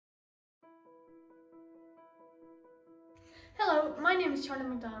Hello, my name is Charlie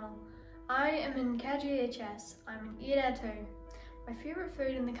McDonald. I am in KGHS. I'm in 8A2. My favourite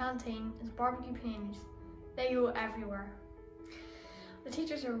food in the canteen is barbecue peas. They go everywhere. The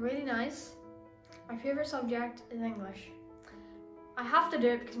teachers are really nice. My favourite subject is English. I have to do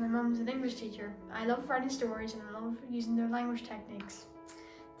it because my mum is an English teacher. I love writing stories and I love using their language techniques.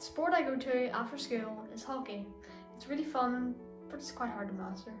 The sport I go to after school is hockey. It's really fun, but it's quite hard to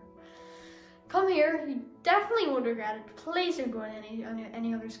master. Come here, you definitely won't regret it. Please don't go to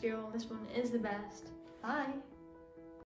any other school. This one is the best. Bye.